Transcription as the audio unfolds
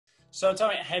So tell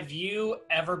me, have you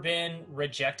ever been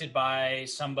rejected by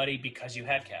somebody because you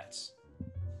had cats?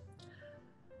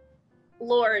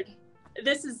 Lord,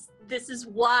 this is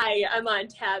why I'm on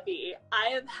Tabby. I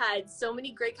have had so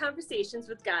many great conversations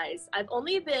with guys. I've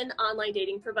only been online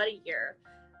dating for about a year.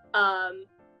 And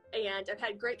I've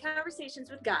had great conversations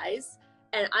with guys,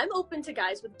 and I'm open to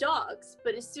guys with dogs.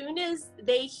 But as soon as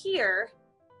they hear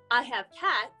I have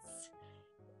cats,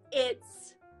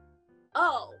 it's,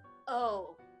 oh,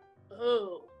 oh,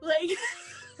 oh. Like,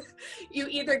 you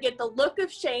either get the look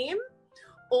of shame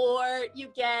or you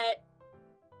get,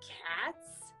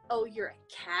 cats? Oh, you're a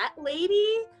cat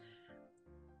lady?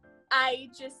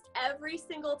 Every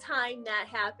single time that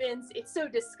happens, it's so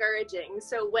discouraging.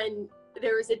 So when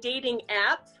there was a dating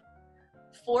app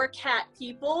for cat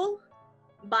people,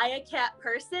 by a cat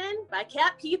person, by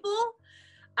cat people,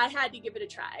 I had to give it a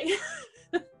try.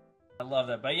 I love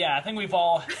that. But yeah, I think we've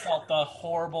all felt the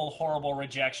horrible, horrible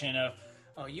rejection of,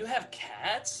 oh, you have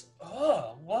cats?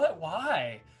 Oh, what?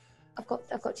 Why? I've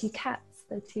got two cats.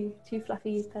 They're two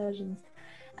fluffy Persians.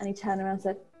 And he turned around and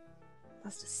said,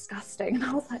 "That's disgusting." And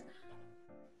I was like,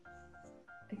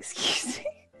 "Excuse me?"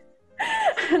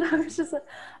 And I was just like,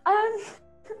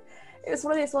 it was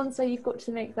one of those ones where you've got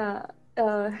to make that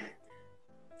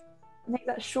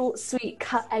short, sweet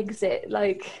cut exit.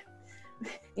 Like,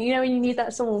 you know, when you need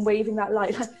that someone waving that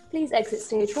light, like, "Please exit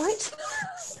stage right."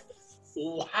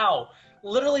 Wow.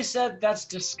 Literally said that's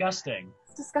disgusting.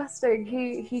 It's disgusting.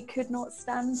 He could not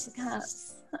stand the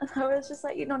cats. And I was just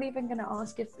like, you're not even going to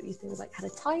ask if they like had a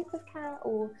type of cat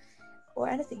or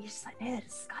anything. You're just like, "No, they're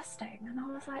disgusting." And I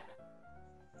was like,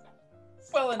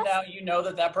 Well, and now you know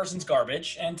that person's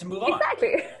garbage and to move on.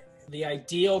 exactly. The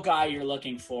ideal guy you're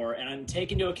looking for, and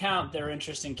take into account their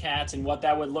interest in cats and what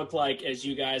that would look like as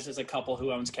you guys as a couple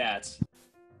who owns cats.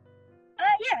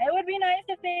 Yeah, it would be nice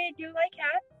if they do like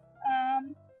cats.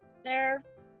 They're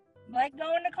like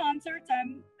going to concerts.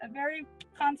 I'm a very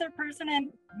concert person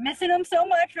and missing them so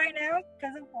much right now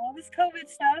because of all this COVID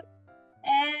stuff.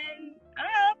 And I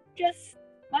don't know, just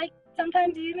like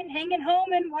sometimes even hanging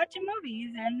home and watching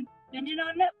movies and binging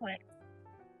on Netflix.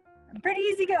 I'm pretty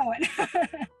easygoing.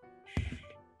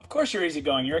 Of course you're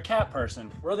easygoing. You're a cat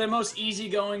person. We're the most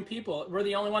easygoing people. We're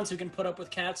the only ones who can put up with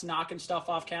cats knocking stuff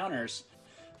off counters.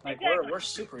 Like, exactly. we're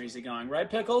super easygoing, right,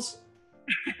 Pickles?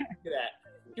 Look at that.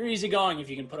 You're easygoing if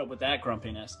you can put up with that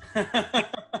grumpiness.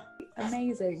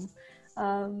 Amazing.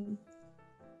 Yeah,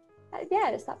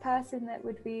 it's that person that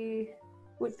would be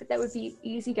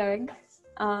easygoing,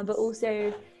 but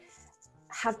also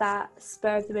have that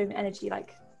spur of the moment energy.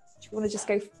 Like, do you want to just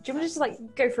go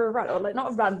for a run, or like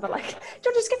not a run, but like, do you want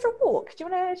to just go for a walk? Do you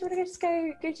want to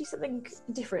go do something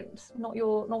different, not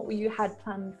what you had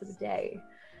planned for the day?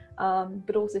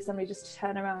 But also somebody just to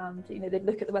turn around, you know, they'd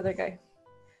look at the weather and go,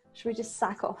 "Should we just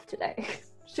sack off today?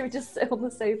 Should we just sit on the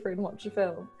sofa and watch a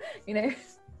film?" You know?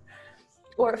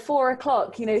 Or at 4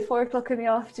 o'clock, you know, 4 o'clock in the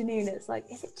afternoon, it's like,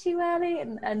 "Is it too early?"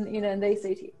 And you know, and they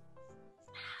say to you,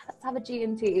 "Let's have a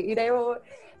G&T," you know, or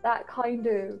that kind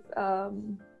of,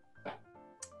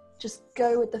 just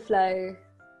go with the flow,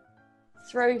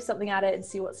 throw something at it and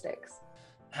see what sticks.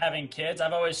 Having kids,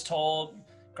 I've always told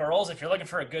girls, if you're looking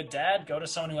for a good dad, go to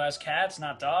someone who has cats,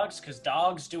 not dogs, because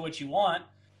dogs do what you want.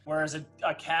 Whereas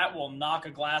a cat will knock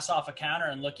a glass off a counter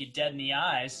and look you dead in the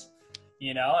eyes,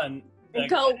 you know, and the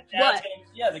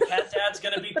cat dad's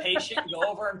going to be patient and go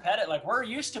over and pet it. Like, we're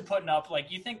used to putting up, like,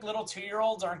 you think little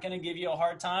 2-year-olds aren't going to give you a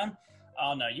hard time?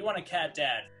 Oh, no, you want a cat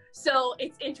dad. So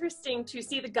it's interesting to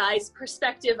see the guy's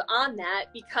perspective on that,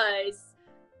 because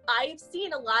I've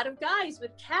seen a lot of guys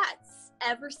with cats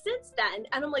ever since then.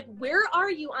 And I'm like, where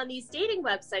are you on these dating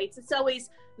websites? It's always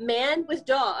man with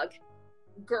dog,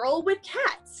 girl with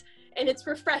cats. And it's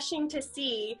refreshing to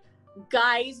see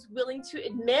guys willing to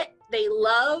admit they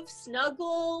love,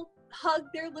 snuggle,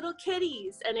 hug their little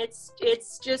kitties. And it's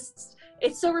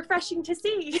so refreshing to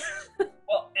see.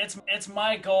 Well, it's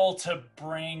my goal to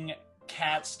bring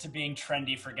cats to being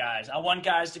trendy for guys. I want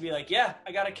guys to be like, "Yeah,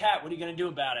 I got a cat. What are you going to do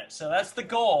about it?" So that's the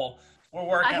goal. We're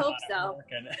working on it. I hope so.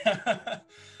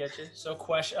 Get you. So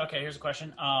here's a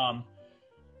question.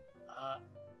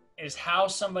 Is how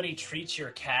somebody treats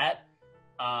your cat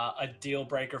a deal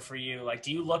breaker for you? Like,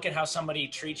 do you look at how somebody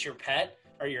treats your pet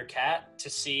or your cat to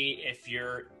see if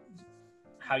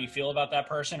how you feel about that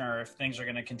person, or if things are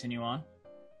going to continue on?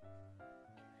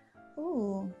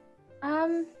 Ooh,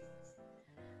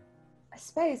 I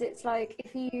suppose it's like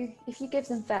if you give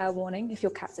them fair warning, if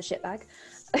your cat's a shitbag,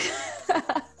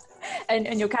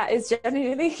 and your cat is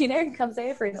genuinely, you know, comes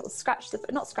over and it'll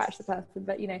not scratch the person,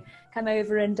 but, you know, come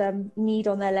over and knead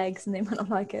on their legs and they might not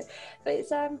like it. But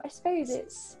it's I suppose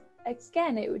it's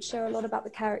again, it would show a lot about the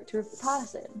character of the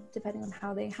person, depending on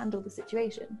how they handle the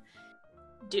situation.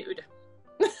 Dude.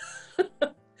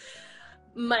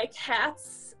 My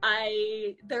cats,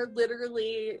 they're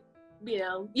literally, you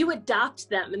know, you adopt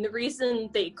them. And the reason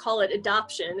they call it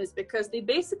adoption is because they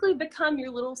basically become your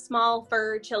little small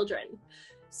fur children.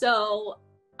 So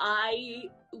I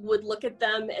would look at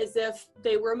them as if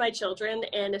they were my children.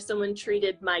 And if someone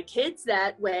treated my kids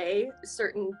that way,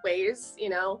 certain ways, you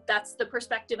know, that's the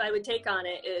perspective I would take on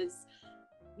it, is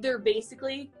they're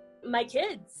basically my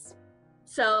kids.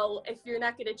 So if you're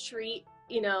not going to treat,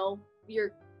 you know,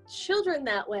 your children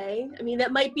that way, I mean,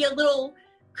 that might be a little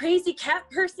crazy cat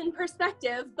person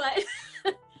perspective, but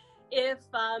if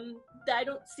I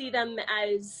don't see them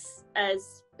as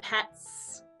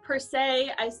pets per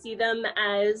se, I see them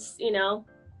as, you know,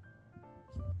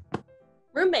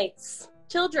 roommates,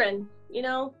 children, you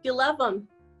know, you love them.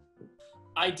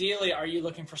 Ideally, are you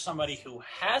looking for somebody who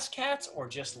has cats or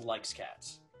just likes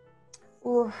cats?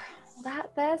 Oh,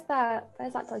 there's that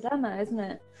dilemma, isn't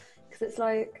it? Because it's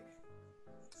like,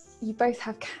 you both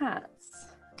have cats,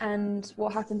 and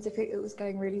what happens if it was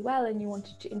going really well and you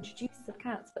wanted to introduce the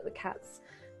cats, but the cats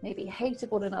maybe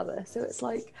hated one another? So it's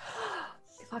like,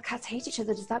 if our cats hate each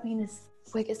other, does that mean it's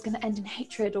going to end in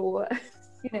hatred? Or,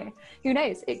 you know, who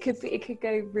knows? It could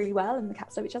go really well and the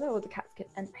cats love each other, or the cats could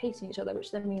end up hating each other,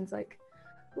 which then means like,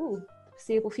 ooh,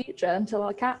 foreseeable future until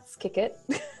our cats kick it.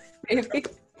 Maybe.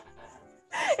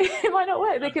 It might not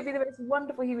work. They could be the most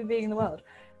wonderful human being in the world,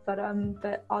 but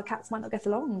our cats might not get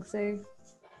along. So,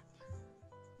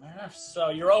 Fair enough. So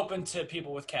you're open to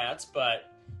people with cats,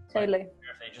 but totally.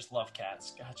 If they just love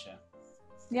cats, gotcha.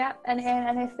 Yeah, and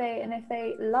if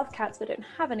they love cats but don't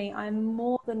have any, I'm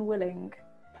more than willing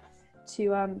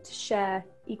to share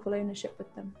equal ownership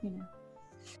with them. You know.